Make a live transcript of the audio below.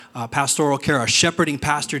pastoral care. Our shepherding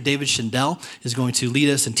pastor, David Schindel, is going to lead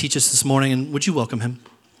us and teach us this morning. And would you welcome him?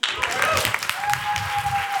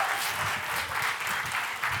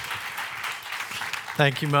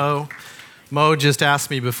 Thank you, Mo. Mo just asked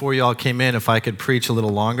me before you all came in if I could preach a little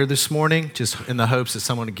longer this morning, just in the hopes that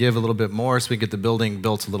someone would give a little bit more so we get the building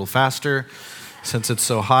built a little faster since it's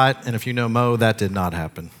so hot. And if you know Mo, that did not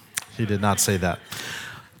happen. He did not say that.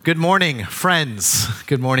 Good morning, friends.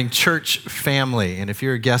 Good morning, church family. And if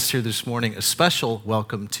you're a guest here this morning, a special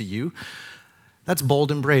welcome to you. That's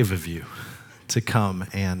bold and brave of you to come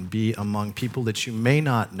and be among people that you may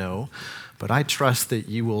not know, but I trust that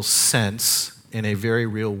you will sense in a very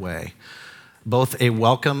real way both a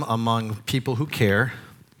welcome among people who care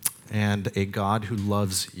and a God who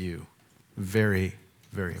loves you very,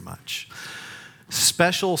 very much.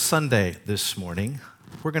 Special Sunday this morning.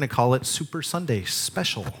 We're going to call it Super Sunday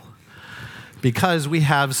Special because we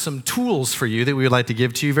have some tools for you that we would like to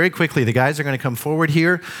give to you very quickly. The guys are going to come forward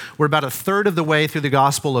here. We're about a third of the way through the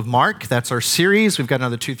Gospel of Mark. That's our series. We've got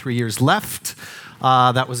another 2-3 years left.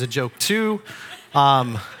 That was a joke too.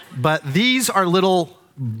 But these are little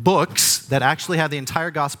books that actually have the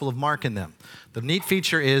entire Gospel of Mark in them. The neat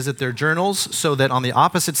feature is that they're journals, so that on the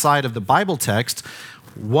opposite side of the Bible text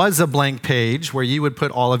was a blank page where you would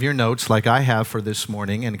put all of your notes like I have for this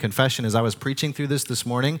morning. And confession, as I was preaching through this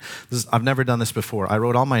morning, I've never done this before. I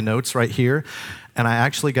wrote all my notes right here, and I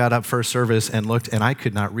actually got up first service and looked, and I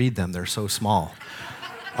could not read them. They're so small.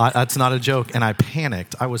 That's not a joke, and I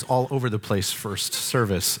panicked. I was all over the place first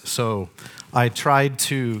service, so I tried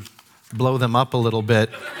to blow them up a little bit.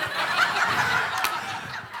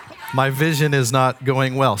 My vision is not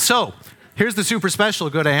going well. So here's the super special.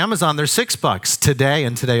 Go to Amazon. They're $6 today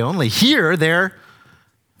and today only. Here, they're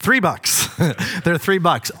 $3. They're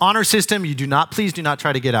 $3. Honor system, please do not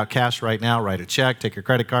try to get out cash right now. Write a check, take your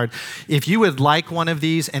credit card. If you would like one of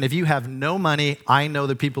these, and if you have no money, I know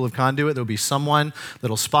the people of Conduit, there'll be someone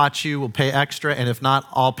that'll spot you, will pay extra, and if not,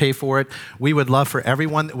 I'll pay for it. We would love for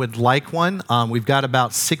everyone that would like one. We've got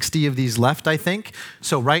about 60 of these left, I think.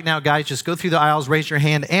 So right now, guys, just go through the aisles, raise your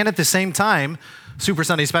hand, and at the same time, Super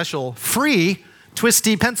Sunday Special, free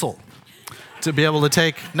twisty pencil to be able to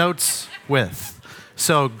take notes with.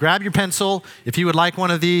 So grab your pencil. If you would like one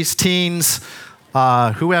of these, teens,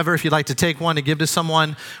 whoever, if you'd like to take one to give to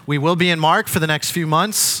someone. We will be in Mark for the next few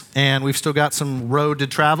months, and we've still got some road to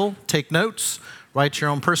travel. Take notes, write your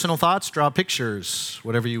own personal thoughts, draw pictures,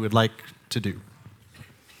 whatever you would like to do.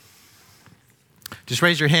 Just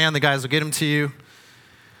raise your hand. The guys will get them to you.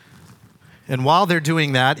 And while they're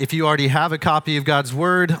doing that, if you already have a copy of God's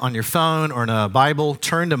Word on your phone or in a Bible,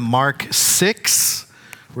 turn to Mark 6.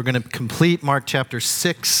 We're going to complete Mark chapter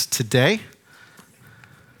 6 today.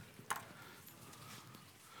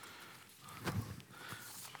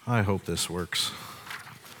 I hope this works.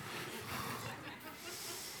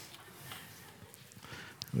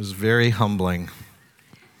 It was very humbling.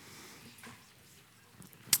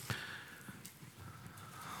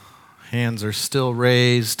 Hands are still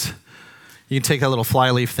raised. You can take that little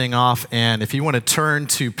flyleaf thing off, and if you want to turn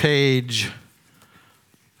to page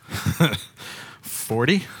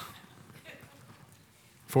 40?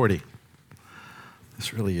 40.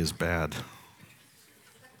 This really is bad.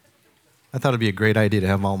 I thought it'd be a great idea to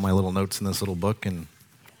have all my little notes in this little book, and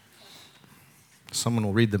someone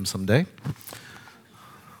will read them someday.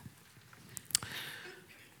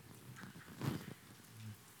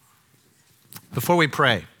 Before we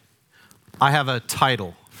pray, I have a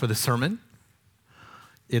title for the sermon.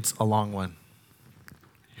 It's a long one.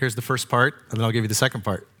 Here's the first part, and then I'll give you the second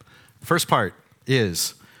part. The first part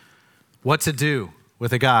is what to do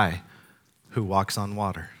with a guy who walks on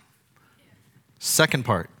water. Second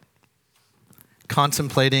part,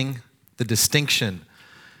 contemplating the distinction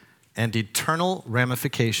and eternal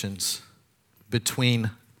ramifications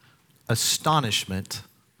between astonishment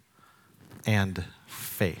and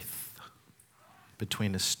faith.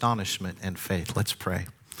 Between astonishment and faith. Let's pray.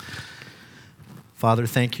 Father,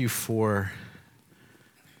 thank you for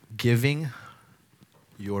giving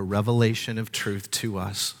your revelation of truth to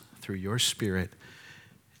us through your Spirit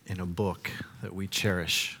in a book that we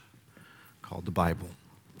cherish called the Bible.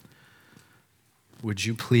 Would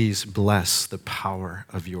you please bless the power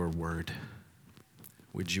of your word?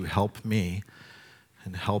 Would you help me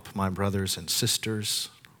and help my brothers and sisters,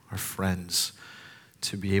 our friends,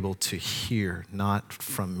 to be able to hear not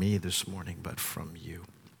from me this morning, but from you.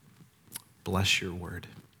 Bless your word.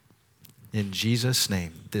 In Jesus'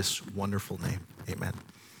 name, this wonderful name, amen.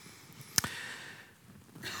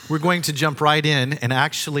 We're going to jump right in, and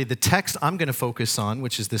actually the text I'm going to focus on,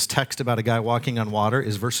 which is this text about a guy walking on water,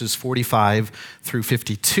 is verses 45 through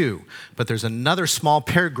 52. But there's another small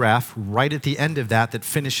paragraph right at the end of that that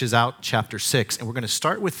finishes out chapter 6, and we're going to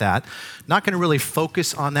start with that. Not going to really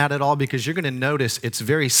focus on that at all because you're going to notice it's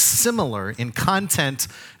very similar in content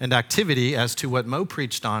and activity as to what Mo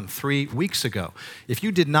preached on 3 weeks ago. If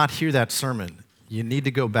you did not hear that sermon, you need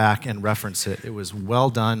to go back and reference it. It was well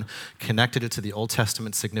done, connected it to the Old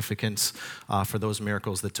Testament significance for those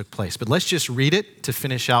miracles that took place. But let's just read it to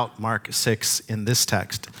finish out Mark 6 in this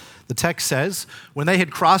text. The text says, when they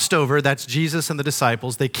had crossed over, that's Jesus and the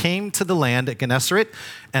disciples, they came to the land at Gennesaret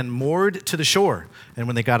and moored to the shore. And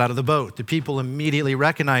when they got out of the boat, the people immediately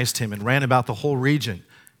recognized him and ran about the whole region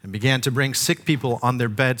and began to bring sick people on their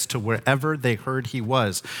beds to wherever they heard he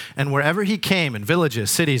was. And wherever he came, in villages,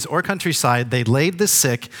 cities, or countryside, they laid the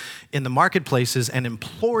sick in the marketplaces and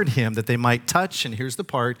implored him that they might touch, and here's the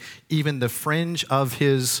part, even the fringe of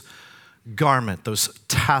his garment, those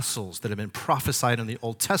tassels that have been prophesied in the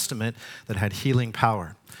Old Testament that had healing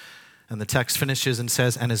power. And the text finishes and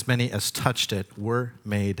says, and as many as touched it were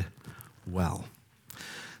made well.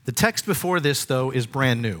 The text before this, though, is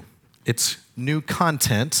brand new. It's new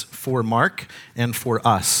content for Mark and for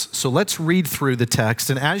us. So let's read through the text.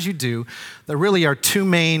 And as you do, there really are two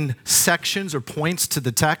main sections or points to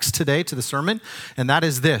the text today, to the sermon. And that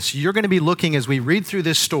is this. You're going to be looking as we read through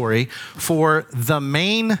this story for the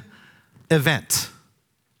main event.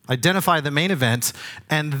 Identify the main event.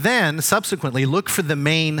 And then subsequently look for the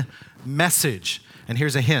main message. And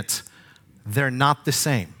here's a hint. They're not the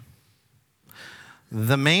same.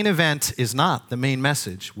 The main event is not the main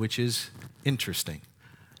message, which is interesting.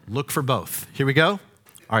 Look for both. Here we go.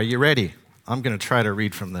 Are you ready? I'm going to try to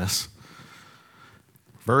read from this.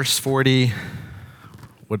 Verse 40.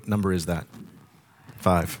 What number is that?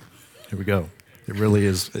 5. Here we go. It really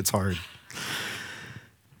is. It's hard.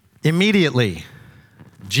 Immediately,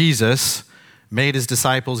 Jesus made his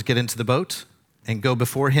disciples get into the boat and go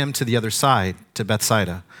before him to the other side, to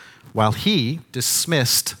Bethsaida, while he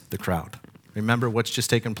dismissed the crowd. Remember what's just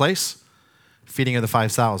taken place? Feeding of the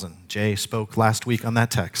 5,000. Jay spoke last week on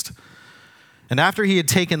that text. And after he had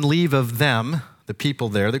taken leave of them, the people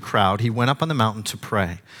there, the crowd, he went up on the mountain to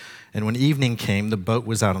pray. And when evening came, the boat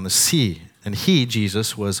was out on the sea, and he,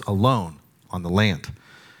 Jesus, was alone on the land.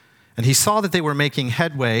 And he saw that they were making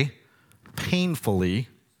headway painfully,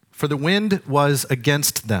 for the wind was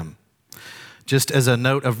against them. Just as a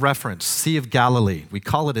note of reference, Sea of Galilee. We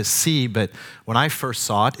call it a sea, but when I first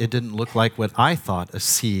saw it, it didn't look like what I thought a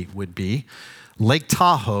sea would be. Lake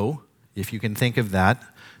Tahoe, if you can think of that,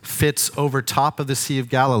 fits over top of the Sea of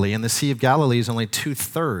Galilee, and the Sea of Galilee is only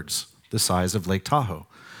 2/3 the size of Lake Tahoe.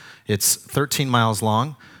 It's 13 miles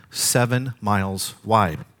long, 7 miles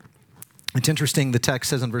wide. It's interesting, the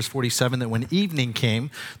text says in verse 47 that when evening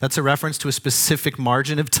came, that's a reference to a specific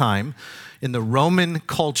margin of time. In the Roman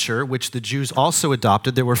culture, which the Jews also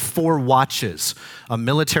adopted, there were 4 watches, a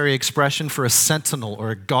military expression for a sentinel or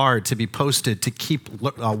a guard to be posted to keep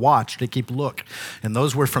watch, to keep look. And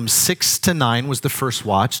those were from 6 to 9 was the first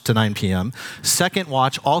watch, to 9 p.m. Second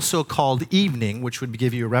watch, also called evening, which would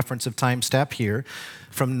give you a reference of time step here,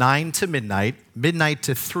 from 9 to midnight, midnight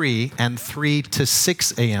to 3, and 3 to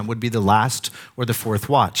 6 a.m. would be the last or the fourth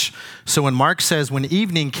watch. So when Mark says when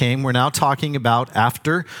evening came, we're now talking about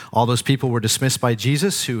after all those people were dismissed by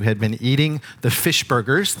Jesus who had been eating the fish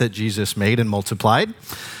burgers that Jesus made and multiplied.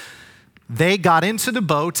 They got into the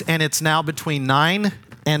boat, and it's now between 9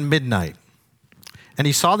 and midnight. And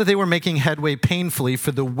he saw that they were making headway painfully,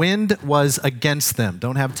 for the wind was against them.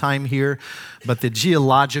 Don't have time here, but the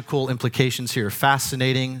geological implications here are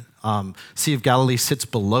fascinating. Sea of Galilee sits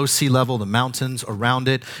below sea level, the mountains around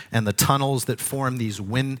it, and the tunnels that form these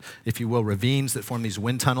wind, if you will, ravines that form these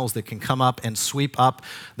wind tunnels that can come up and sweep up.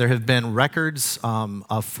 There have been records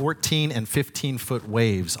of 14 and 15-foot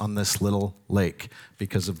waves on this little lake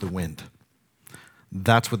because of the wind.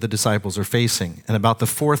 That's what the disciples are facing. And about the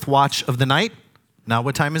fourth watch of the night, now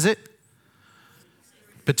what time is it?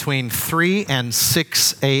 Between 3 and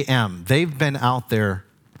 6 a.m. They've been out there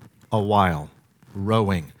a while,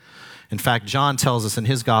 rowing. In fact, John tells us in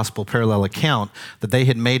his gospel parallel account that they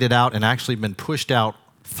had made it out and actually been pushed out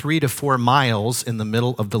 3 to 4 miles in the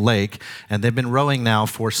middle of the lake, and they've been rowing now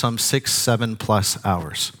for some 6, 7+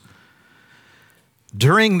 hours.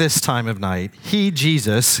 During this time of night, he,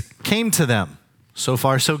 Jesus, came to them. So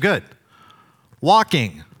far, so good.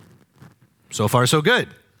 Walking. So far, so good.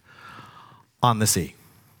 On the sea.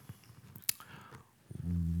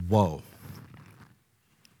 Whoa.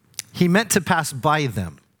 He meant to pass by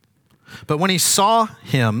them. But when he saw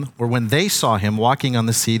him, or when they saw him walking on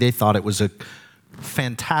the sea, they thought it was a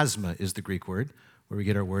Phantasma is the Greek word, where we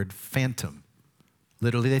get our word phantom.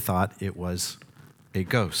 Literally, they thought it was a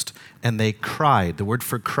ghost. And they cried. The word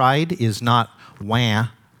for cried is not wah,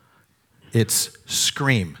 it's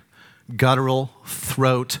scream. Guttural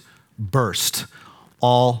throat burst.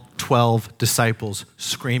 All 12 disciples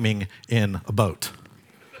screaming in a boat.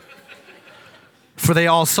 For they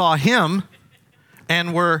all saw him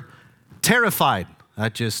and were terrified.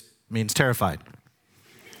 That just means terrified.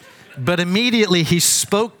 But immediately he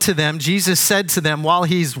spoke to them. Jesus said to them while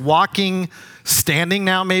he's walking, standing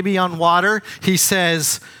now maybe on water, he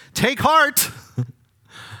says, "Take heart.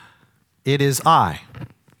 It is I.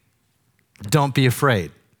 Don't be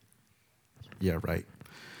afraid." Yeah, right.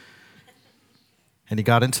 And he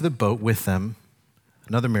got into the boat with them.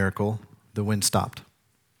 Another miracle, the wind stopped,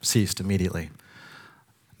 ceased immediately.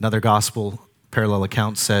 Another gospel parallel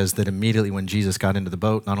account says that immediately when Jesus got into the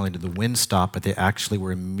boat, not only did the wind stop, but they actually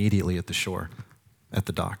were immediately at the shore, at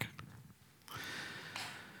the dock.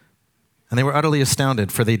 And they were utterly astounded,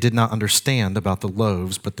 for they did not understand about the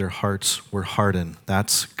loaves, but their hearts were hardened.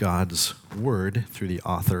 That's God's word through the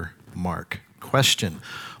author, Mark. Question: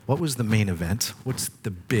 what was the main event? What's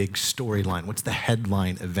the big storyline? What's the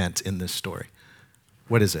headline event in this story?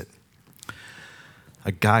 What is it?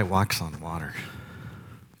 A guy walks on water.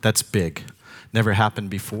 That's big. Never happened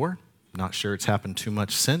before. Not sure it's happened too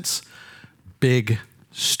much since. Big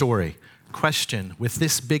story. Question: with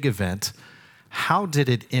this big event, how did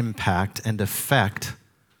it impact and affect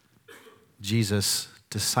Jesus'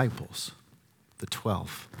 disciples, the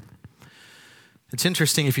 12? It's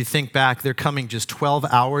interesting if you think back, they're coming just 12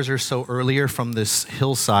 hours or so earlier from this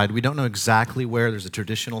hillside. We don't know exactly where. There's a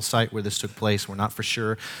traditional site where this took place. We're not for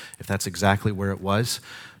sure if that's exactly where it was.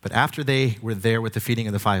 But after they were there with the feeding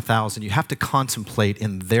of the 5,000, you have to contemplate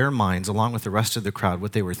in their minds, along with the rest of the crowd,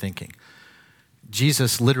 what they were thinking.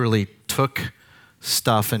 Jesus literally took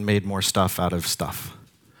stuff and made more stuff out of stuff.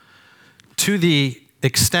 To the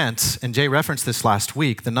extent, and Jay referenced this last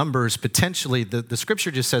week, the numbers potentially, the scripture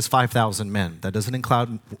just says 5,000 men. That doesn't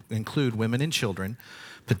include women and children.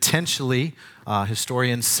 Potentially,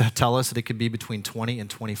 historians tell us that it could be between 20 and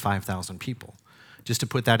 25,000 people. Just to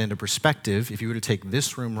put that into perspective, if you were to take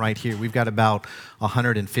this room right here, we've got about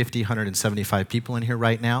 150, 175 people in here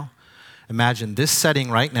right now. Imagine this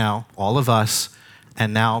setting right now, all of us,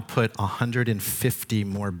 and now put 150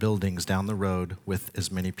 more buildings down the road with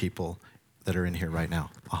as many people that are in here right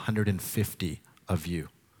now. 150 of you.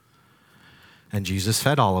 And Jesus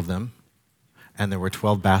fed all of them, and there were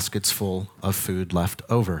 12 baskets full of food left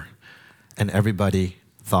over. And everybody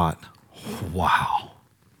thought, wow,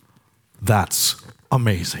 that's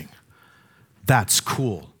amazing. That's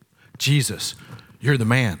cool. Jesus, you're the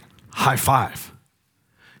man. High five.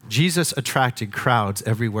 Jesus attracted crowds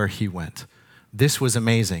everywhere he went. This was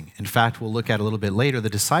amazing. In fact, we'll look at a little bit later. The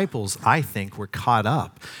disciples, I think, were caught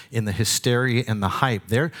up in the hysteria and the hype.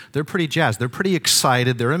 They're pretty jazzed. They're pretty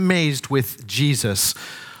excited. They're amazed with Jesus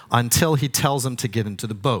until he tells them to get into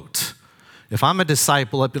the boat. If I'm a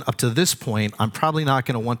disciple up to this point, I'm probably not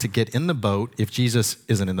going to want to get in the boat if Jesus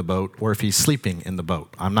isn't in the boat or if he's sleeping in the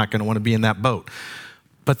boat. I'm not going to want to be in that boat.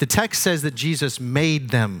 But the text says that Jesus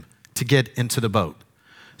made them to get into the boat.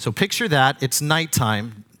 So picture that. It's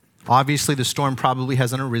nighttime. Obviously, the storm probably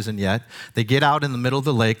hasn't arisen yet. They get out in the middle of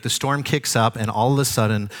the lake, the storm kicks up, and all of a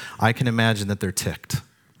sudden, I can imagine that they're ticked.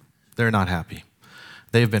 They're not happy.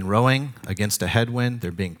 They've been rowing against a headwind.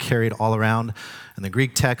 They're being carried all around. And the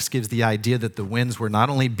Greek text gives the idea that the winds were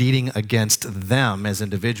not only beating against them as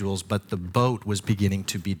individuals, but the boat was beginning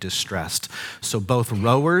to be distressed. So both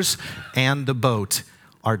rowers and the boat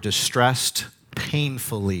are distressed,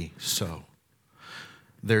 painfully so.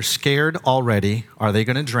 They're scared already. Are they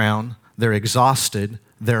going to drown? They're exhausted,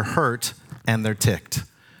 they're hurt, and they're ticked.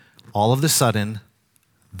 All of a sudden,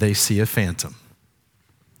 they see a phantom,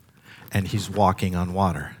 and he's walking on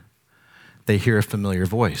water. They hear a familiar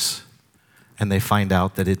voice, and they find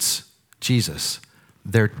out that it's Jesus.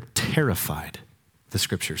 They're terrified, the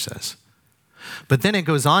scripture says. But then it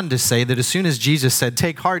goes on to say that as soon as Jesus said,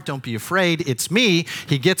 "Take heart, don't be afraid, it's me,"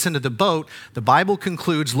 he gets into the boat. The Bible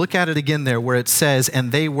concludes, look at it again there, where it says,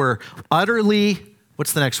 and they were utterly,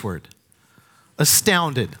 what's the next word?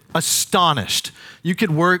 Astounded, astonished. You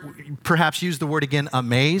could perhaps use the word again,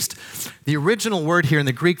 amazed. The original word here in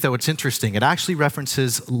the Greek, though, it's interesting. It actually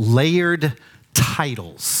references layered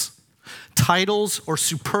titles. Titles or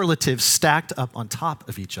superlatives stacked up on top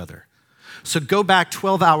of each other. So go back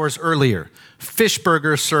 12 hours earlier. Fish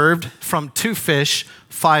burger served from 2 fish,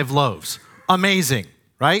 5 loaves. Amazing,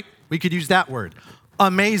 right? We could use that word.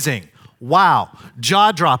 Amazing. Wow.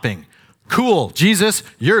 Jaw-dropping. Cool. Jesus,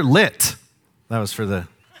 you're lit. That was for the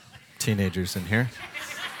teenagers in here.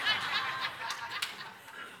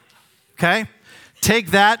 Okay?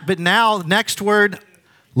 Take that, but now, next word,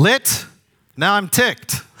 lit. Now I'm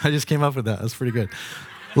ticked. I just came up with that. That's pretty good.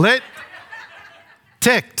 Lit,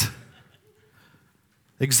 ticked,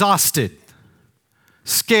 exhausted,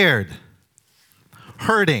 scared,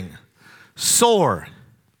 hurting, sore.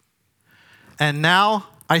 And now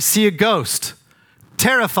I see a ghost,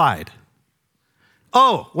 terrified.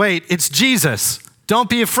 Oh, wait, it's Jesus. Don't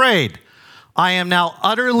be afraid. I am now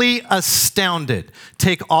utterly astounded.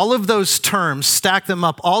 Take all of those terms, stack them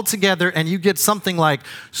up all together, and you get something like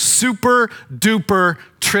super duper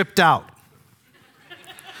tripped out.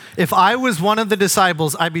 If I was one of the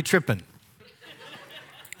disciples, I'd be tripping.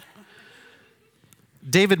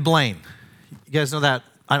 David Blaine. You guys know that?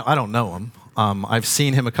 I don't know him. I've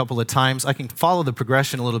seen him a couple of times. I can follow the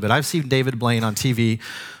progression a little bit. I've seen David Blaine on TV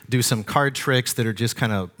do some card tricks that are just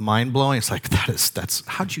kind of mind-blowing. It's like,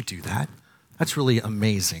 how'd you do that? That's really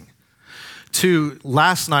amazing.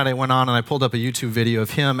 Last night I went on and I pulled up a YouTube video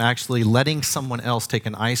of him actually letting someone else take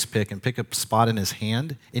an ice pick and pick a spot in his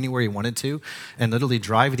hand anywhere he wanted to and literally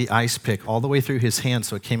drive the ice pick all the way through his hand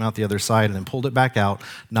so it came out the other side and then pulled it back out,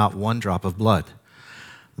 not one drop of blood.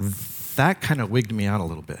 That kind of wigged me out a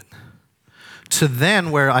little bit. To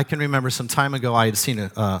then where I can remember some time ago I had seen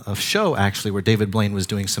a show actually where David Blaine was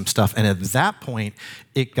doing some stuff, and at that point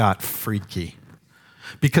it got freaky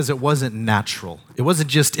because it wasn't natural. It wasn't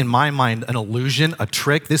just, in my mind, an illusion, a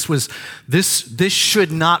trick. This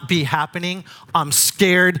should not be happening. I'm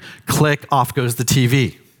scared. Click, off goes the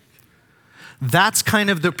TV. That's kind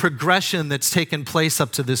of the progression that's taken place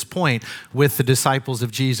up to this point with the disciples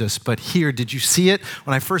of Jesus. But here, did you see it?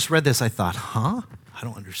 When I first read this, I thought, I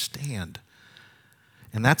don't understand.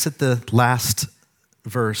 And that's at the last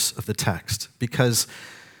verse of the text, because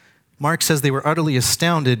Mark says they were utterly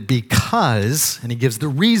astounded because, and he gives the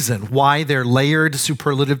reason why they're layered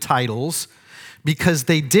superlative titles, because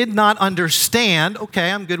they did not understand,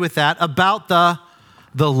 okay, I'm good with that, about the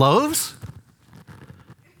loaves.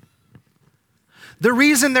 The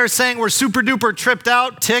reason they're saying we're super duper tripped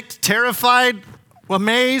out, ticked, terrified,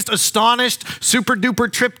 amazed, astonished, super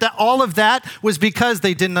duper tripped out, all of that was because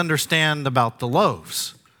they didn't understand about the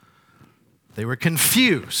loaves. They were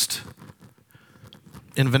confused.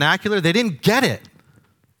 In vernacular, they didn't get it.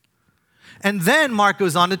 And then Mark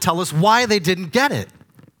goes on to tell us why they didn't get it.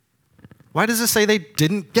 Why does it say they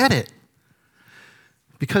didn't get it?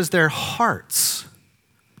 Because their hearts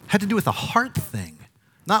had to do with a heart thing.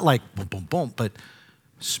 Not like boom, boom, boom, but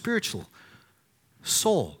spiritual,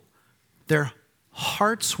 soul. Their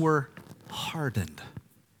hearts were hardened.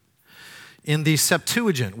 In the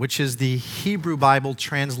Septuagint, which is the Hebrew Bible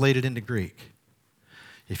translated into Greek,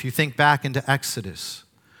 if you think back into Exodus,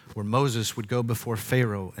 where Moses would go before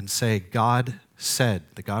Pharaoh and say, God said,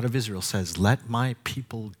 the God of Israel says, let my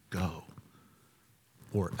people go,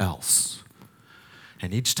 or else.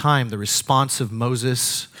 And each time the response of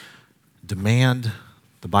Moses' demand,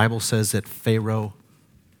 the Bible says that Pharaoh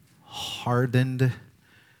hardened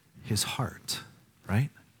his heart, right?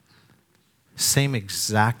 Same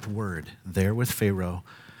exact word there with Pharaoh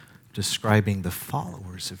describing the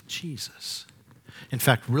followers of Jesus. In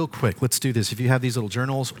fact, real quick, let's do this. If you have these little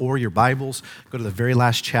journals or your Bibles, go to the very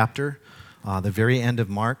last chapter, the very end of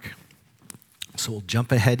Mark. So we'll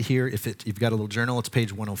jump ahead here. If you've got a little journal, it's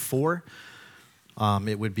page 104.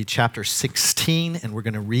 It would be chapter 16, and we're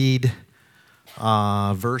going to read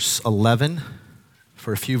verse 11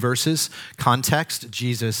 for a few verses. Context,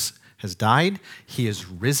 Jesus has died, he is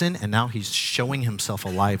risen, and now he's showing himself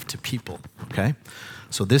alive to people, okay?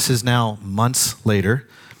 So this is now months later.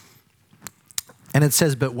 And it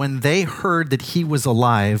says, but when they heard that he was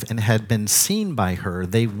alive and had been seen by her,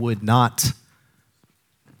 they would not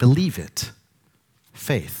believe it.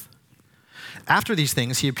 Faith. After these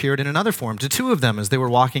things, he appeared in another form to two of them as they were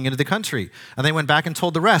walking into the country. And they went back and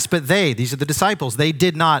told the rest. But they, these are the disciples, they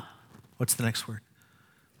did not, what's the next word?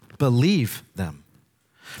 Believe them.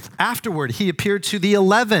 Afterward, he appeared to the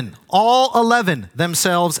 11, all 11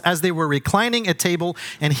 themselves as they were reclining at table,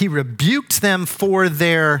 and he rebuked them for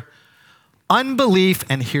their unbelief,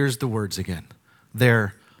 and here's the words again,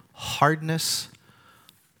 their hardness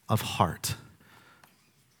of heart.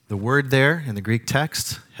 The word there in the Greek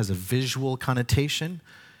text has a visual connotation.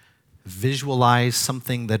 Visualize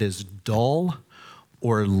something that is dull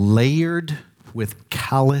or layered with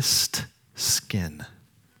calloused skin.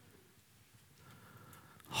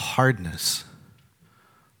 Hardness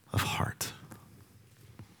of heart.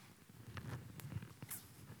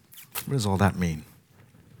 What does all that mean?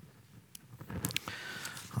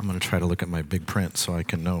 I'm going to try to look at my big print so I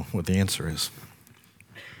can know what the answer is.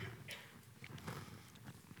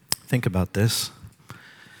 Think about this.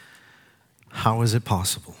 How is it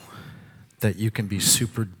possible that you can be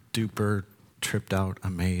super duper tripped out,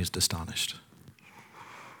 amazed, astonished,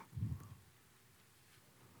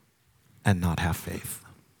 and not have faith,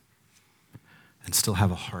 and still have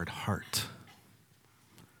a hard heart?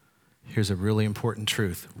 Here's a really important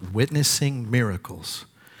truth. Witnessing miracles,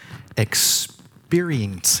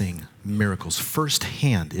 experiencing miracles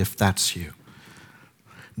firsthand, if that's you,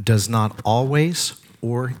 does not always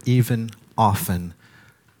or even often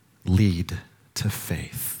lead to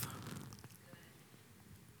faith.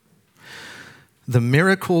 The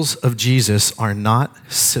miracles of Jesus are not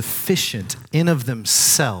sufficient in of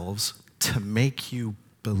themselves to make you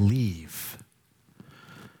believe.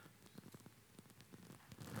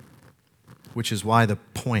 Which is why the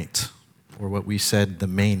point, or what we said, the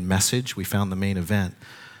main message, we found the main event.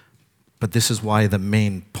 But this is why the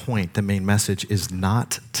main point, the main message is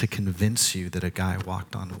not to convince you that a guy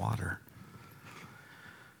walked on water.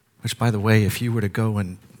 Which, by the way, if you were to go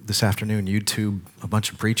and this afternoon YouTube a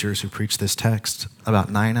bunch of preachers who preach this text,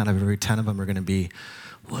 about 9 out of every 10 of them are going to be,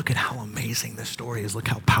 look at how amazing this story is. Look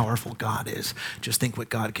how powerful God is. Just think what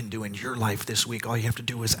God can do in your life this week. All you have to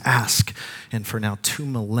do is ask. And for now 2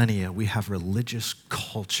 millennia, we have religious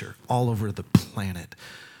culture all over the planet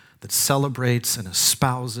that celebrates and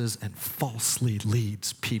espouses and falsely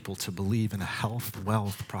leads people to believe in a health,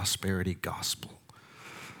 wealth, prosperity gospel.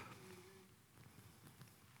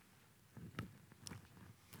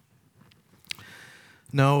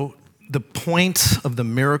 No, the point of the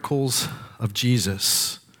miracles of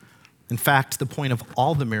Jesus, in fact, the point of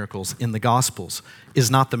all the miracles in the Gospels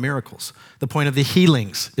is not the miracles. The point of the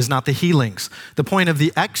healings is not the healings. The point of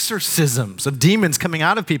the exorcisms of demons coming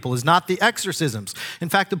out of people is not the exorcisms. In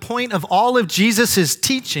fact, the point of all of Jesus'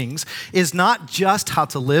 teachings is not just how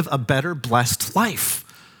to live a better, blessed life.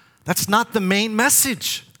 That's not the main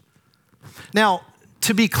message. Now,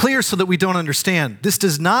 to be clear so that we don't understand, this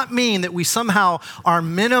does not mean that we somehow are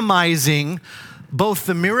minimizing both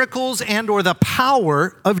the miracles and or the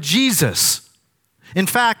power of Jesus. In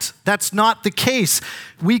fact, that's not the case.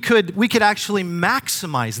 We could actually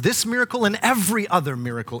maximize this miracle and every other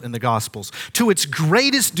miracle in the Gospels to its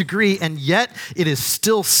greatest degree, and yet it is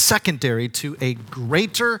still secondary to a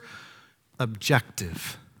greater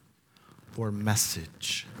objective or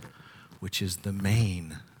message, which is the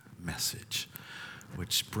main message.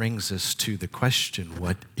 Which brings us to the question,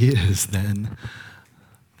 what is then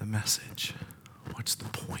the message? What's the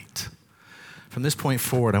point? From this point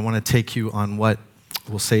forward, I want to take you on what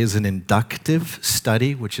we'll say is an inductive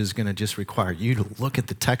study, which is going to just require you to look at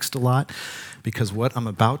the text a lot, because what I'm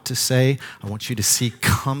about to say, I want you to see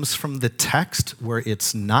comes from the text. Where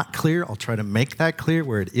it's not clear, I'll try to make that clear.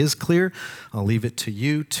 Where it is clear, I'll leave it to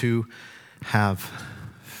you to have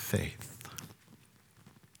faith.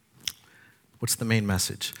 What's the main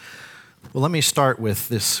message? Well, let me start with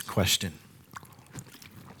this question.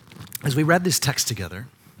 As we read this text together,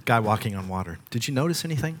 guy walking on water, did you notice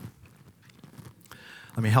anything?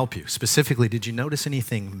 Let me help you. Specifically, did you notice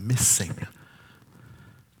anything missing?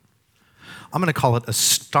 I'm going to call it a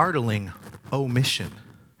startling omission.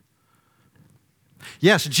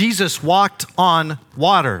 Yes, Jesus walked on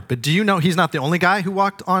water, but do you know he's not the only guy who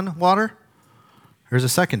walked on water? There's a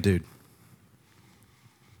second dude.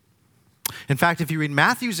 In fact, if you read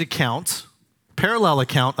Matthew's account, parallel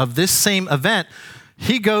account of this same event,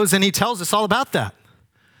 he goes and he tells us all about that.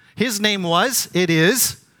 His name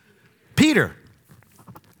is Peter.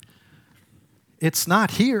 It's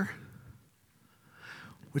not here,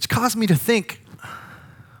 which caused me to think,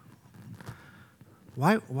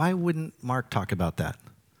 why wouldn't Mark talk about that?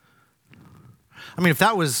 I mean, if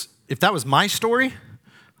that was my story,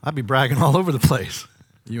 I'd be bragging all over the place.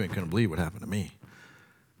 You ain't gonna believe what happened to me.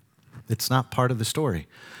 It's not part of the story.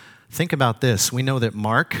 Think about this. We know that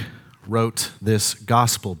Mark wrote this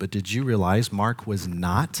gospel, but did you realize Mark was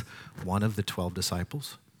not one of the 12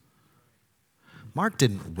 disciples? Mark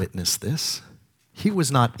didn't witness this. He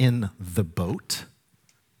was not in the boat.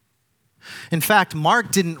 In fact,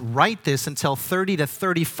 Mark didn't write this until 30 to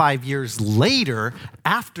 35 years later,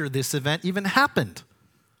 after this event even happened.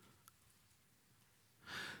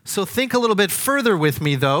 So think a little bit further with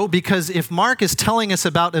me, though, because if Mark is telling us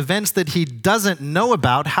about events that he doesn't know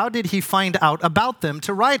about, how did he find out about them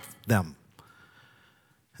to write them?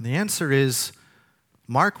 And the answer is,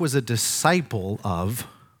 Mark was a disciple of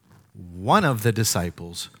one of the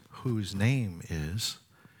disciples whose name is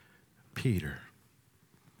Peter.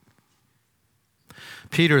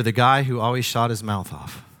 Peter, the guy who always shot his mouth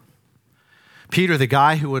off. Peter, the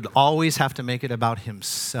guy who would always have to make it about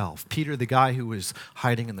himself. Peter, the guy who was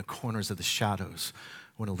hiding in the corners of the shadows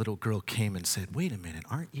when a little girl came and said, wait a minute,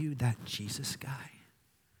 aren't you that Jesus guy?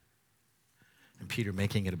 And Peter,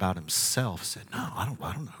 making it about himself, said, no, I don't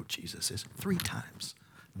know who Jesus is. 3 times.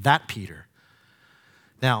 That Peter.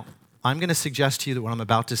 Now, I'm going to suggest to you that what I'm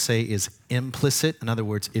about to say is implicit. In other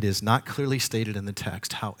words, it is not clearly stated in the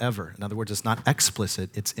text. However, in other words, it's not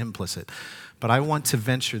explicit, it's implicit. But I want to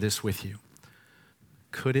venture this with you.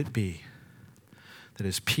 Could it be that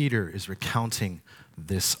as Peter is recounting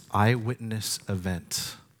this eyewitness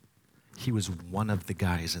event, he was one of the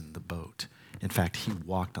guys in the boat? In fact, he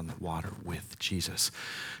walked on the water with Jesus.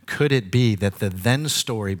 Could it be that the then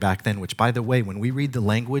story back then, which, by the way, when we read the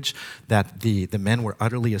language, that the men were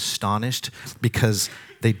utterly astonished because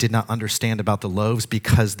they did not understand about the loaves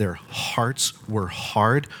because their hearts were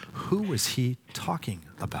hard, who was he talking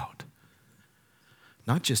about?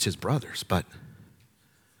 Not just his brothers, but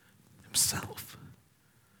himself.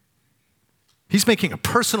 He's making a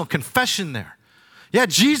personal confession there. Yeah,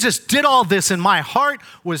 Jesus did all this and my heart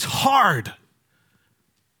was hard.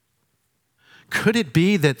 Could it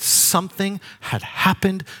be that something had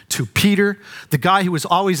happened to Peter, the guy who was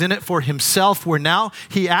always in it for himself, where now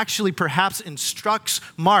he actually perhaps instructs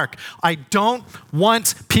Mark, I don't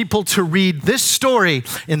want people to read this story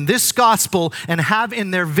in this gospel and have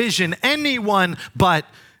in their vision anyone but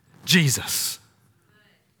Jesus.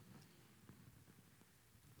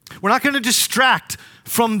 We're not going to distract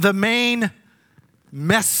from the main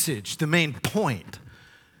message, the main point,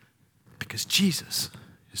 because Jesus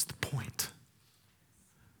is the point.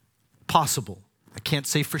 Possible. I can't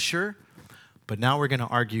say for sure, but now we're going to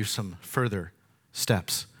argue some further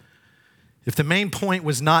steps. If the main point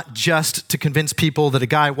was not just to convince people that a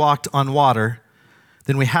guy walked on water,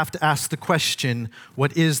 then we have to ask the question,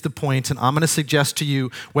 what is the point? And I'm going to suggest to you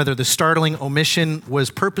whether the startling omission was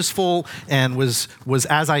purposeful and was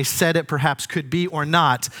as I said it perhaps could be or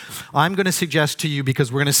not. I'm going to suggest to you,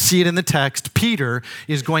 because we're going to see it in the text, Peter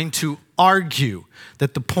is going to argue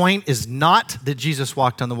that the point is not that Jesus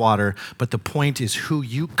walked on the water, but the point is who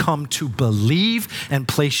you come to believe and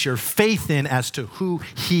place your faith in as to who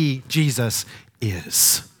he, Jesus,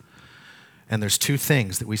 is. And there's 2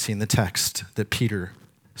 things that we see in the text that Peter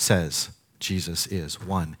says Jesus is.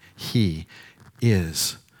 1, he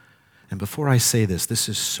is. And before I say this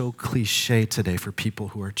is so cliche today for people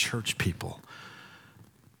who are church people.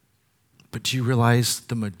 But do you realize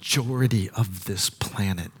the majority of this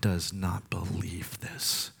planet does not believe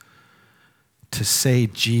this? To say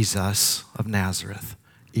Jesus of Nazareth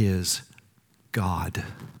is God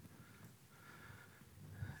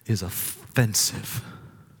is offensive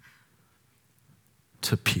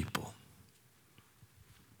to people.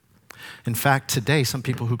 In fact, today, some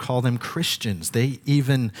people who call them Christians,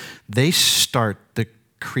 they start the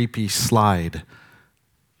creepy slide,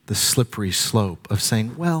 the slippery slope of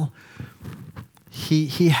saying, well,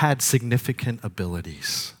 he had significant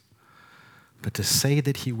abilities, but to say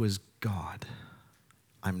that he was God,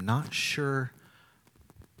 I'm not sure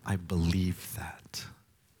I believe that.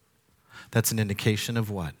 That's an indication of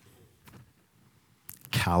what?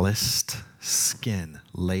 Calloused skin,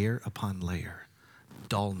 layer upon layer,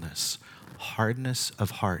 dullness, hardness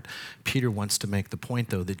of heart. Peter wants to make the point,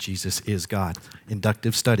 though, that Jesus is God.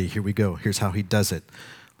 Inductive study, here we go. Here's how he does it.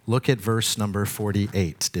 Look at verse number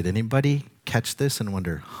 48. Did anybody catch this and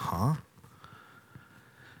wonder,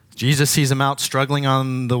 Jesus sees them out struggling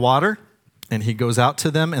on the water, and he goes out to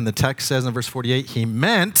them, and the text says in verse 48, he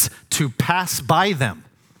meant to pass by them.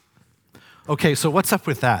 Okay, so what's up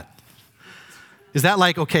with that? Is that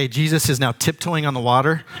like, okay, Jesus is now tiptoeing on the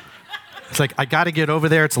water? It's like, I got to get over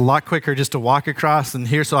there. It's a lot quicker just to walk across than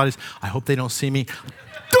here. So I hope they don't see me.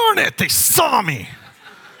 Darn it, they saw me.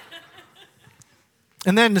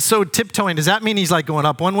 And then, so tiptoeing, does that mean he's like going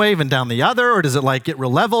up one wave and down the other? Or does it like get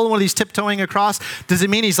real level when he's tiptoeing across? Does it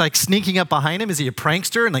mean he's like sneaking up behind him? Is he a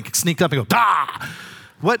prankster and like sneak up and go, dah?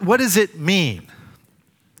 What does it mean?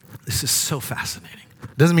 This is so fascinating.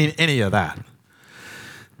 It doesn't mean any of that.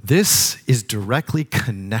 This is directly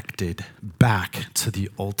connected back to the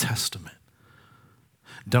Old Testament.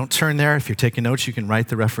 Don't turn there. If you're taking notes, you can write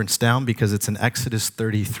the reference down because it's in Exodus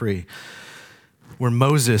 33, where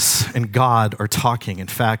Moses and God are talking. In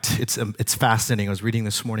fact, it's fascinating. I was reading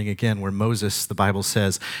this morning again where Moses, the Bible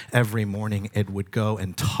says, every morning it would go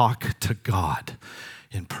and talk to God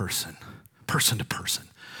in person to person.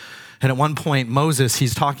 And at one point, Moses,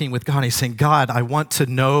 he's talking with God. He's saying, God, I want to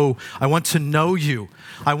know you.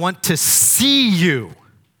 I want to see you.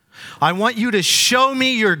 I want you to show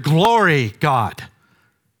me your glory, God.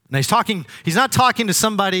 Now he's not talking to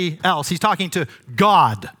somebody else. He's talking to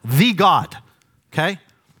God, the God, okay?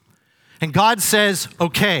 And God says,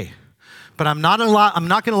 okay, but I'm not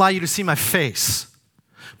going to allow you to see my face.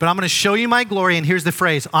 But I'm going to show you my glory, and here's the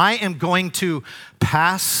phrase, I am going to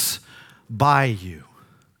pass by you.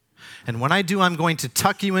 And when I do, I'm going to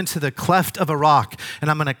tuck you into the cleft of a rock, and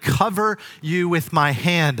I'm going to cover you with my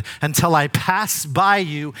hand until I pass by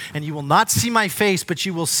you, and you will not see my face, but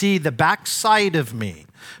you will see the backside of me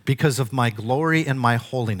because of my glory and my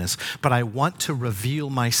holiness. But I want to reveal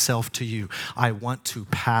myself to you. I want to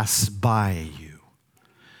pass by you.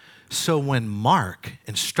 So when Mark,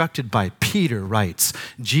 instructed by Peter, writes,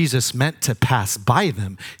 Jesus meant to pass by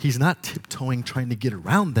them, he's not tiptoeing trying to get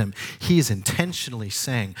around them. He is intentionally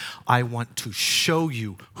saying, I want to show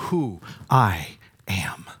you who I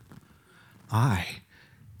am. I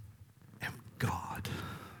am God.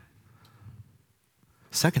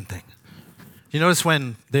 Second thing, you notice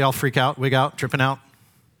when they all freak out, wig out, tripping out?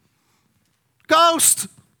 Ghost!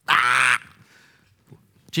 Ah!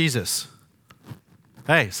 Jesus.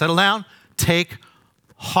 Hey, settle down, take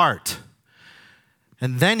heart.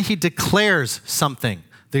 And then he declares something.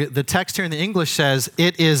 The text here in the English says,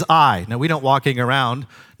 it is I. Now, we don't walking around,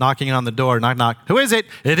 knocking on the door, knock, knock. Who is it?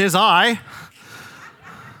 It is I.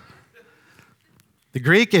 The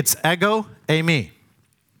Greek, it's ego eimi.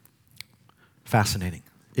 Fascinating.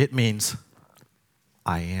 It means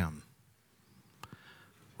I am.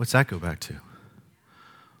 What's that go back to?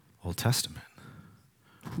 Old Testament.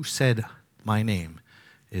 Who said my name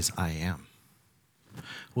is I am?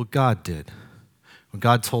 Well, God did. When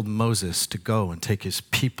God told Moses to go and take his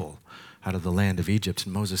people out of the land of Egypt,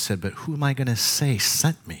 and Moses said, but who am I going to say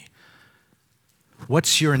sent me?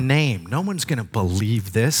 What's your name? No one's going to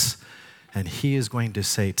believe this. And he is going to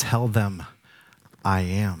say, tell them I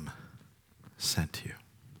am sent you.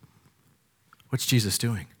 What's Jesus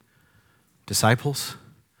doing? Disciples,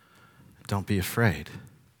 don't be afraid.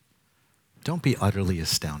 Don't be utterly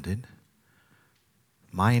astounded.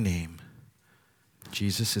 My name,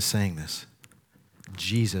 Jesus is saying this.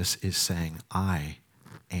 Jesus is saying, I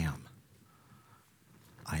am.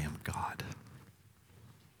 I am God.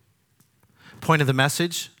 Point of the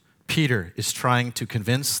message, Peter is trying to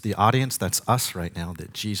convince the audience, that's us right now,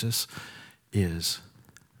 that Jesus is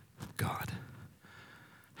God.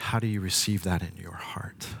 How do you receive that in your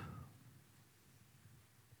heart?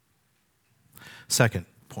 Second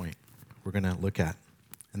point we're going to look at,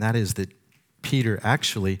 and that is that Peter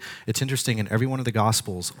actually, it's interesting, in every one of the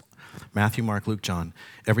Gospels, Matthew, Mark, Luke, John,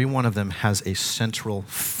 every one of them has a central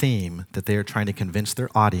theme that they are trying to convince their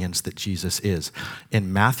audience that Jesus is.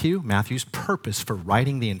 In Matthew's purpose for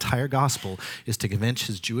writing the entire Gospel is to convince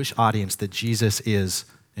his Jewish audience that Jesus is,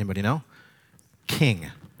 anybody know?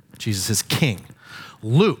 King. Jesus is king.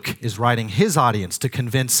 Luke is writing his audience to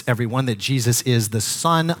convince everyone that Jesus is the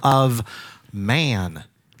Son of Man.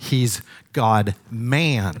 He's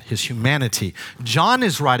God-man, his humanity. John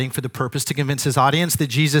is writing for the purpose to convince his audience that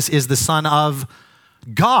Jesus is the Son of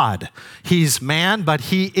God. He's man, but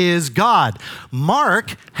he is God.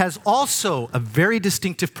 Mark has also a very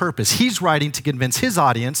distinctive purpose. He's writing to convince his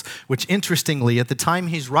audience, which interestingly, at the time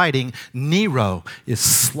he's writing, Nero is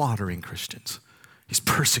slaughtering Christians. He's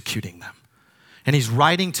persecuting them. And he's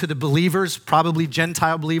writing to the believers, probably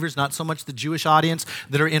Gentile believers, not so much the Jewish audience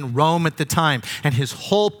that are in Rome at the time. And his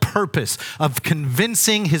whole purpose of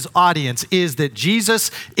convincing his audience is that Jesus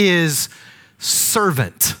is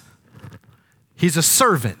servant. He's a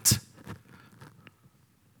servant.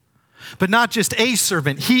 But not just a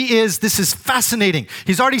servant. He is, this is fascinating.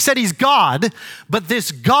 He's already said he's God, but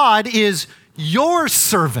this God is your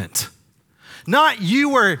servant. Not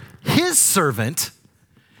you are his servant.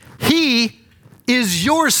 He is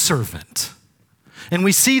your servant. And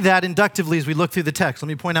we see that inductively as we look through the text. Let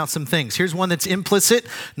me point out some things. Here's one that's implicit,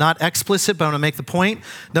 not explicit, but I want to make the point.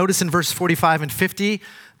 Notice in verse 45 and 50,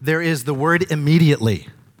 there is the word immediately.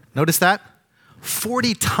 Notice that?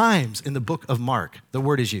 40 times in the book of Mark, the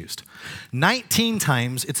word is used. 19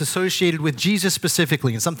 times it's associated with Jesus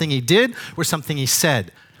specifically, and something he did or something he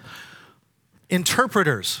said.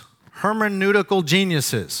 Interpreters, hermeneutical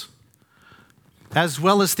geniuses, as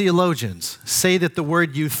well as theologians, say that the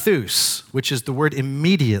word euthus, which is the word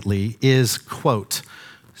immediately, is, quote,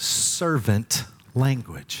 servant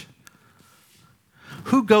language.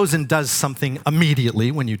 Who goes and does something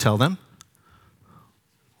immediately when you tell them?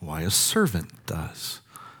 Why, a servant does.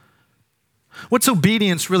 What's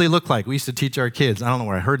obedience really look like? We used to teach our kids, I don't know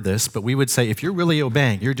where I heard this, but we would say, if you're really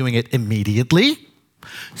obeying, you're doing it immediately,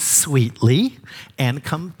 sweetly, and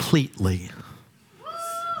completely.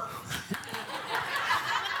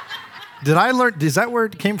 Did I learn, is that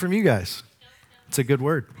word came from you guys? It's a good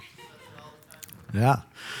word. Yeah.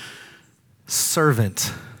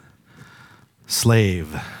 Servant,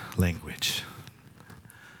 slave language.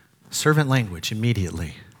 Servant language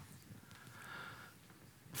immediately.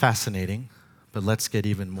 Fascinating, but let's get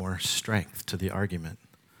even more strength to the argument.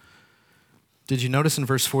 Did you notice in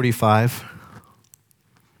verse 45,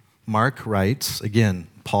 Mark writes, again,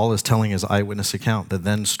 Paul is telling his eyewitness account, the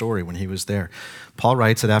then story when he was there. Paul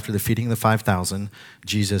writes that after the feeding of the 5,000,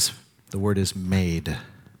 Jesus, the word is made.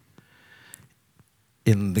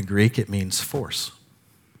 In the Greek, it means force.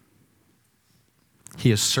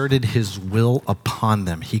 He asserted his will upon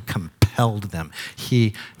them. He compelled them.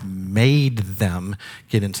 He made them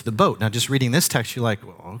get into the boat. Now, just reading this text, you're like,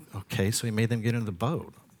 well, okay, so he made them get into the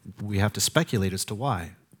boat. We have to speculate as to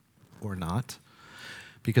why or not.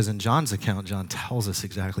 Because in John's account, John tells us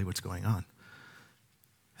exactly what's going on.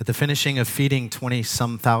 At the finishing of feeding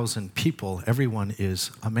 20-some thousand people, everyone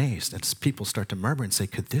is amazed. And people start to murmur and say,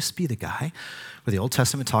 could this be the guy where the Old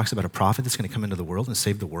Testament talks about a prophet that's going to come into the world and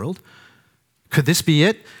save the world? Could this be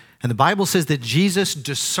it? And the Bible says that Jesus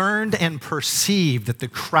discerned and perceived that the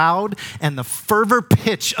crowd and the fervor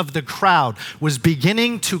pitch of the crowd was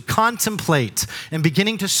beginning to contemplate and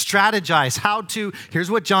beginning to strategize how to, here's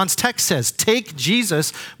what John's text says, take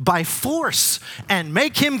Jesus by force and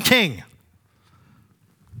make him king.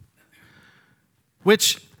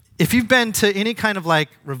 Which, if you've been to any kind of like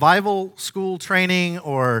revival school training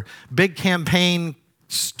or big campaign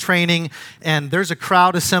training and there's a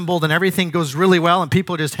crowd assembled and everything goes really well and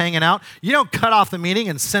people are just hanging out, you don't cut off the meeting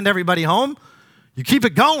and send everybody home. You keep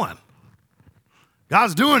it going.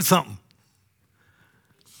 God's doing something.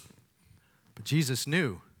 But Jesus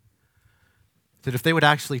knew that if they would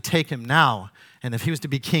actually take him now and if he was to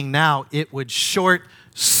be king now, it would short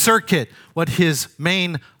circuit what his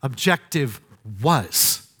main objective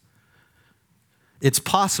was. It's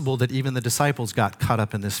possible that even the disciples got caught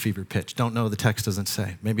up in this fever pitch. Don't know, the text doesn't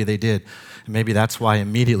say. Maybe they did. And maybe that's why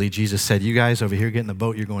immediately Jesus said, you guys over here get in the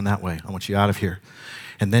boat, you're going that way. I want you out of here.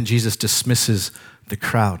 And then Jesus dismisses the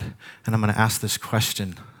crowd. And I'm going to ask this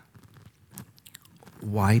question.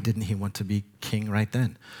 Why didn't he want to be king right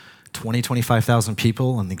then? 25,000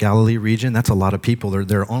 people in the Galilee region, that's a lot of people.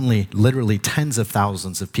 There are only literally tens of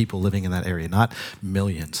thousands of people living in that area, not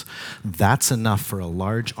millions. That's enough for a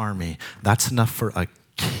large army. That's enough for a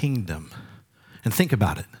kingdom. And think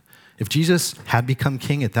about it. If Jesus had become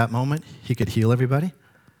king at that moment, he could heal everybody.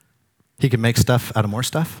 He could make stuff out of more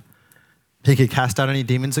stuff. He could cast out any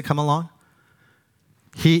demons that come along.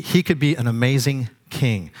 He could be an amazing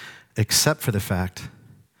king, except for the fact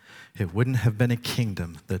it wouldn't have been a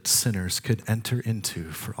kingdom that sinners could enter into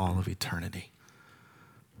for all of eternity.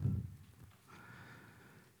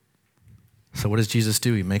 So what does Jesus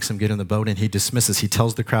do? He makes them get in the boat and he dismisses. He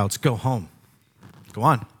tells the crowds, go home. Go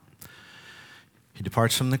on. He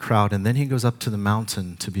departs from the crowd and then he goes up to the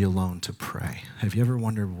mountain to be alone to pray. Have you ever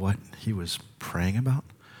wondered what he was praying about?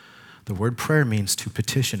 The word prayer means to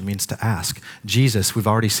petition, means to ask. Jesus, we've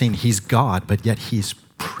already seen, he's God, but yet he's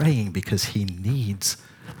praying because he needs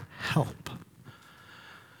help.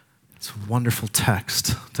 It's a wonderful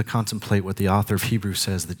text to contemplate what the author of Hebrews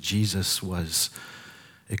says, that Jesus was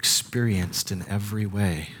experienced in every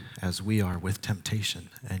way as we are with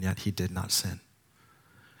temptation, and yet he did not sin.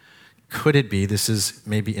 Could it be, this is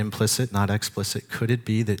maybe implicit, not explicit, could it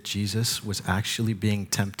be that Jesus was actually being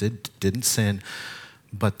tempted, didn't sin,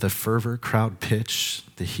 but the fervor, crowd pitch,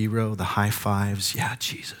 the hero, the high fives, yeah,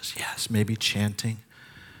 Jesus, yes, maybe chanting,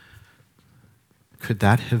 could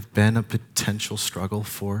that have been a potential struggle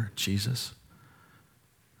for Jesus?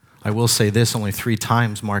 I will say this, only 3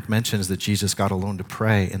 times Mark mentions that Jesus got alone to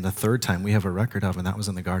pray, and the 3rd time we have a record of, and that was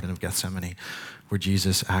in the Garden of Gethsemane, where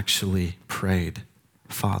Jesus actually prayed,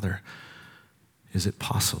 Father, is it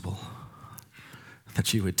possible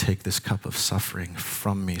that you would take this cup of suffering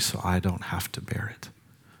from me so I don't have to bear it?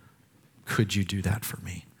 Could you do that for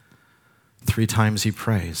me? 3 times he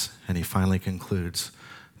prays, and he finally concludes,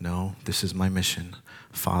 no, this is my mission.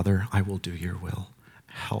 Father, I will do your will.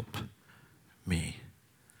 Help me.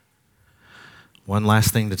 One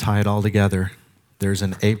last thing to tie it all together. There's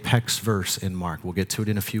an apex verse in Mark. We'll get to it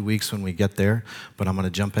in a few weeks when we get there, but I'm going to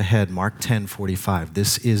jump ahead. Mark 10:45.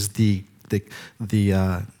 This is the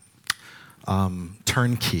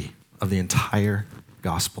turnkey of the entire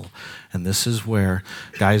gospel. And this is where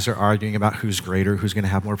guys are arguing about who's greater, who's going to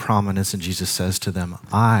have more prominence, and Jesus says to them,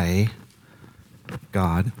 I,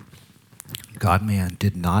 God-man,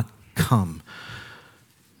 did not come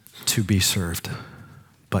to be served,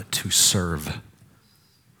 but to serve.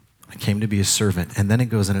 I came to be a servant. And then it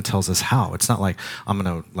goes and it tells us how. It's not like I'm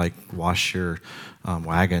going to wash your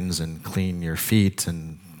wagons and clean your feet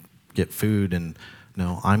and get food. And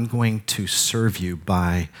no, I'm going to serve you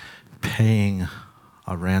by paying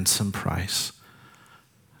a ransom price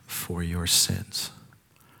for your sins.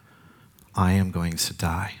 I am going to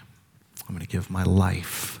die. I'm going to give my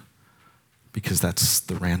life because that's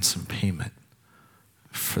the ransom payment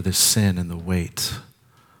for the sin and the weight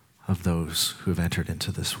of those who have entered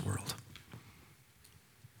into this world.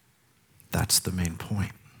 That's the main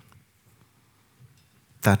point.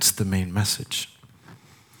 That's the main message.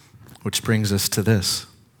 Which brings us to this.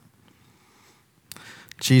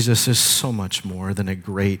 Jesus is so much more than a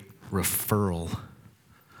great referral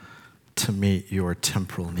to meet your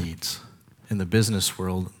temporal needs. In the business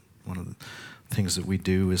world, one of the things that we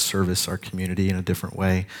do is service our community in a different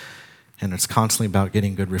way. And it's constantly about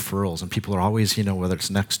getting good referrals. And people are always, whether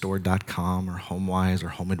it's nextdoor.com or HomeWise or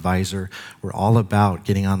HomeAdvisor, we're all about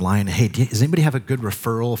getting online. Hey, does anybody have a good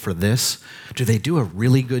referral for this? Do they do a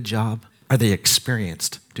really good job? Are they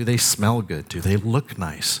experienced? Do they smell good? Do they look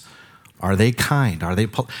nice? Are they kind?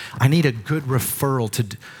 I need a good referral to.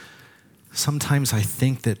 Sometimes I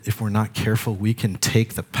think that if we're not careful, we can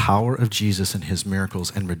take the power of Jesus and his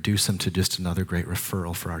miracles and reduce them to just another great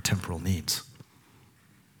referral for our temporal needs.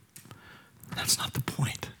 That's not the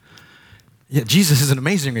point. Yeah, Jesus is an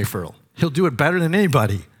amazing referral. He'll do it better than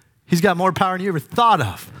anybody. He's got more power than you ever thought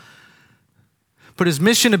of. But his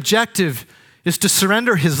mission objective is to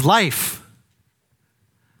surrender his life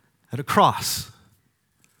at a cross.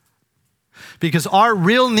 Because our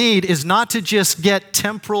real need is not to just get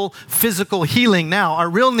temporal, physical healing now. Our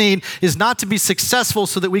real need is not to be successful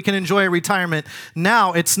so that we can enjoy a retirement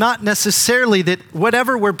now. It's not necessarily that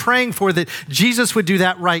whatever we're praying for, that Jesus would do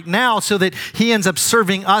that right now so that he ends up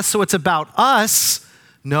serving us, so it's about us.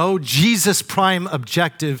 No, Jesus' prime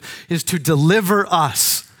objective is to deliver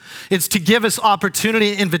us. It's to give us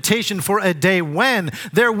opportunity, invitation for a day when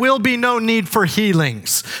there will be no need for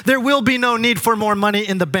healings. There will be no need for more money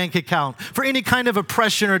in the bank account, for any kind of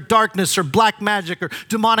oppression or darkness or black magic or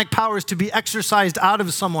demonic powers to be exorcised out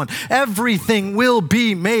of someone. Everything will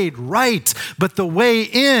be made right, but the way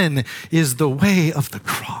in is the way of the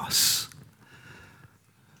cross.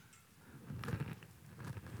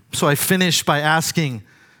 So I finish by asking,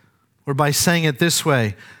 or by saying it this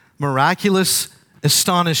way: miraculous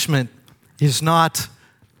astonishment is not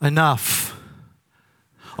enough.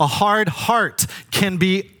 A hard heart can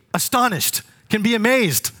be astonished, can be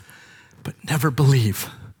amazed, but never believe.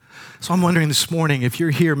 So I'm wondering this morning, if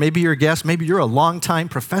you're here, maybe you're a guest, maybe you're a longtime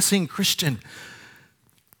professing Christian,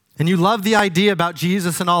 and you love the idea about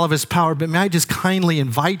Jesus and all of his power, but may I just kindly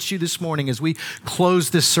invite you this morning as we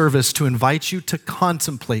close this service to invite you to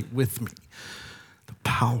contemplate with me the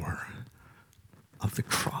power of the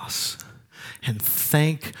cross. And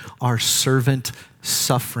thank our servant,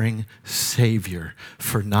 suffering Savior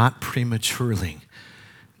for not prematurely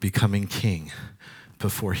becoming king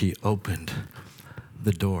before he opened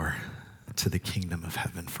the door to the kingdom of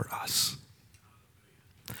heaven for us.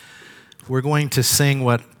 We're going to sing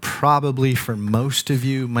what probably for most of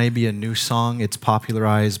you may be a new song. It's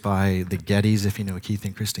popularized by the Gettys, if you know Keith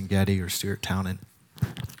and Kristen Getty or Stuart Townend.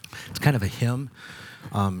 It's kind of a hymn.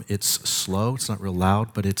 It's slow, it's not real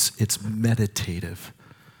loud, but it's meditative,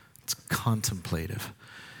 it's contemplative.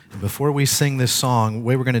 And before we sing this song, the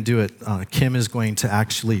way we're going to do it, Kim is going to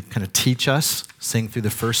actually kind of teach us, sing through the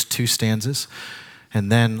first two stanzas,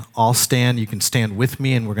 and then I'll stand, you can stand with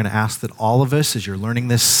me, and we're going to ask that all of us, as you're learning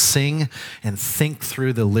this, sing and think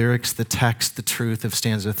through the lyrics, the text, the truth of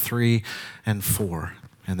stanza 3 and 4,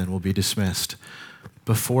 and then we'll be dismissed.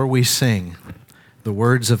 Before we sing, the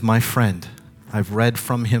words of my friend, I've read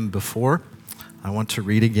from him before. I want to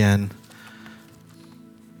read again.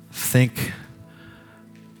 Think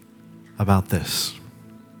about this.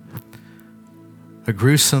 A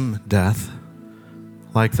gruesome death,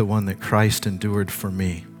 like the one that Christ endured for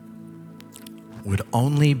me, would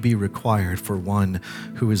only be required for one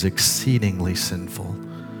who is exceedingly sinful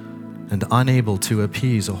and unable to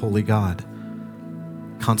appease a holy God.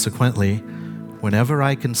 Consequently, whenever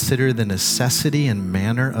I consider the necessity and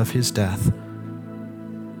manner of his death,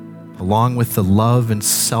 along with the love and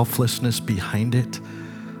selflessness behind it,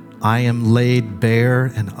 I am laid bare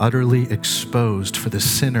and utterly exposed for the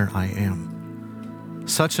sinner I am.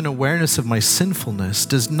 Such an awareness of my sinfulness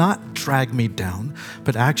does not drag me down,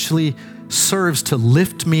 but actually serves to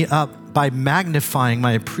lift me up by magnifying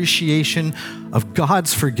my appreciation of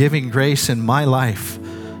God's forgiving grace in my life.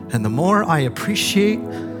 And the more I appreciate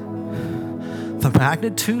the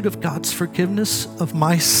magnitude of God's forgiveness of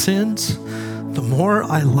my sins, the more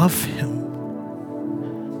I love him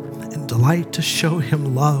and delight to show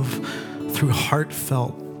him love through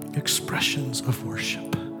heartfelt expressions of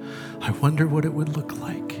worship. I wonder what it would look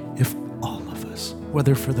like if all of us,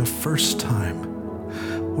 whether for the first time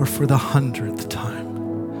or for the 100th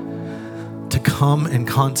time, to come and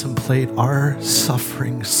contemplate our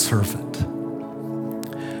suffering servant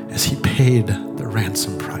as he paid the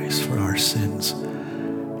ransom price for our sins,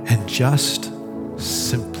 and just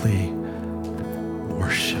simply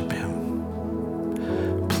worship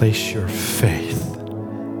him. Place your faith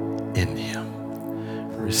in him.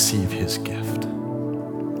 Receive his gift.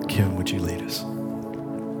 Kim, would you lead us?